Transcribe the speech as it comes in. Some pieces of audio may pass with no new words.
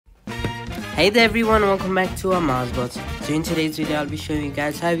Hey there everyone, welcome back to Amaazbots. So in today's video I'll be showing you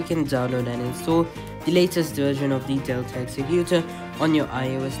guys how you can download and install the latest version of the Delta Executor on your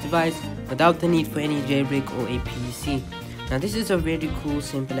iOS device without the need for any jailbreak or a PC. Now this is a very cool,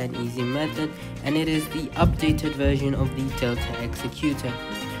 simple and easy method, and it is the updated version of the Delta Executor.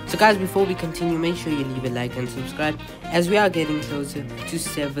 So guys, before we continue, make sure you leave a like and subscribe, as we are getting closer to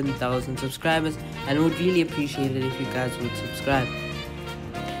 7,000 subscribers and would really appreciate it if you guys would subscribe.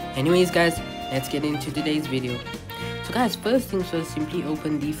 Anyways guys, let's get into today's video. So guys, first things first, simply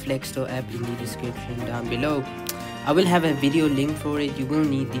open the Flex Store app in the description down below. I will have a video link for it. You will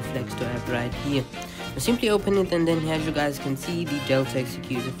need the Flex Store app right here. Now simply open it, and then as you guys can see, the Delta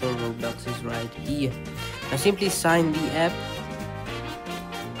Executor for Roblox is right here. Now simply sign the app.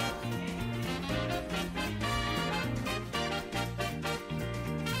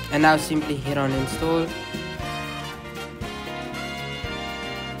 And now simply hit on install.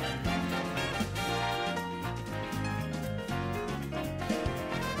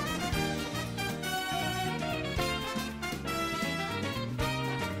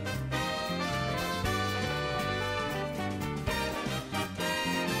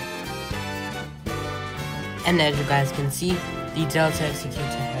 And as you guys can see, the Delta Executor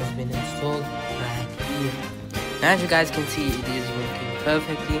has been installed right here. Now as you guys can see, it is working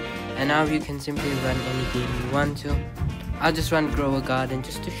perfectly, and now you can simply run any game you want to. I'll just run Grow a Garden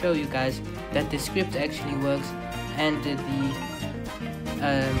just to show you guys that the script actually works, and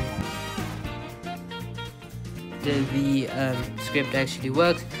the script actually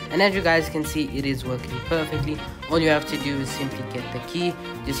works. And as you guys can see, it is working perfectly. All you have to do is simply get the key,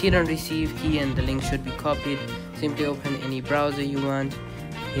 just hit on receive key, and the link should be copied. Simply open any browser you want.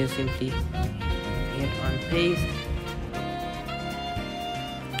 Here simply hit on paste.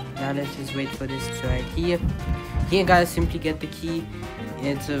 Now let's just wait for this to right here. Here guys, simply get the key.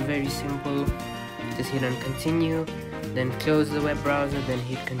 It's very simple. Just hit on continue, then close the web browser, then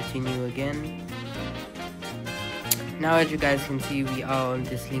hit continue again. Now as you guys can see, we are on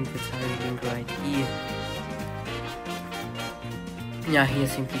this link, that's our link right here. Now here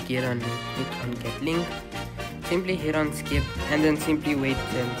simply hit on get link, simply hit on skip, and then simply wait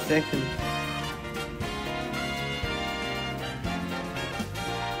 10 seconds.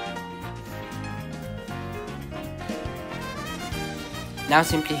 Now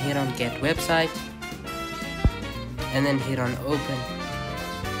simply hit on get website, and then hit on open.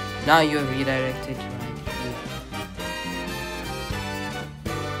 Now you are redirected right here.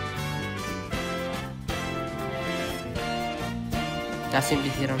 Now simply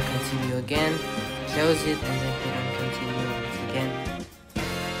hit on continue again, close it, and then hit on continue once again.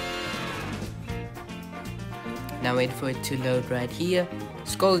 Now wait for it to load right here.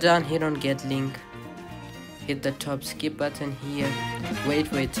 Scroll down, hit on get link, hit the top skip button here, wait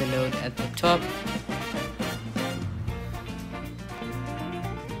for it to load at the top.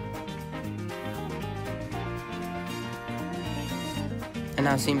 And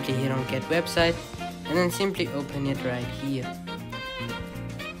now simply hit on get website, and then simply open it right here.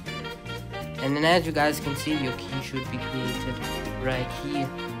 And then as you guys can see, your key should be created right here.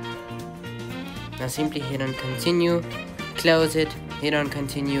 Now simply hit on continue, close it, hit on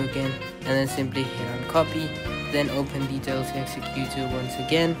continue again, and then simply hit on copy, then open the Delta Executor once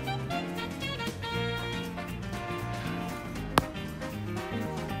again.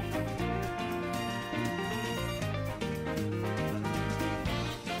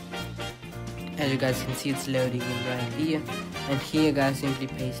 As you guys can see, it's loading in right here, and here guys, simply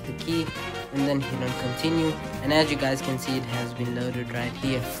paste the key and then hit on continue, and as you guys can see, it has been loaded right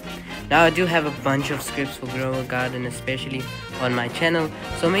here. Now I do have a bunch of scripts for Grow a Garden, especially on my channel,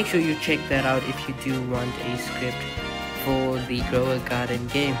 so make sure you check that out if you do want a script for the Grow a Garden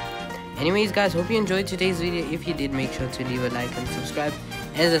game. Anyways guys, hope you enjoyed today's video. If you did, make sure to leave a like and subscribe.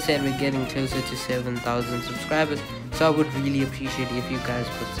 As I said, we're getting closer to 7,000 subscribers, so I would really appreciate it if you guys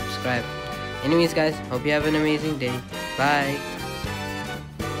would subscribe. Anyways guys, hope you have an amazing day. Bye.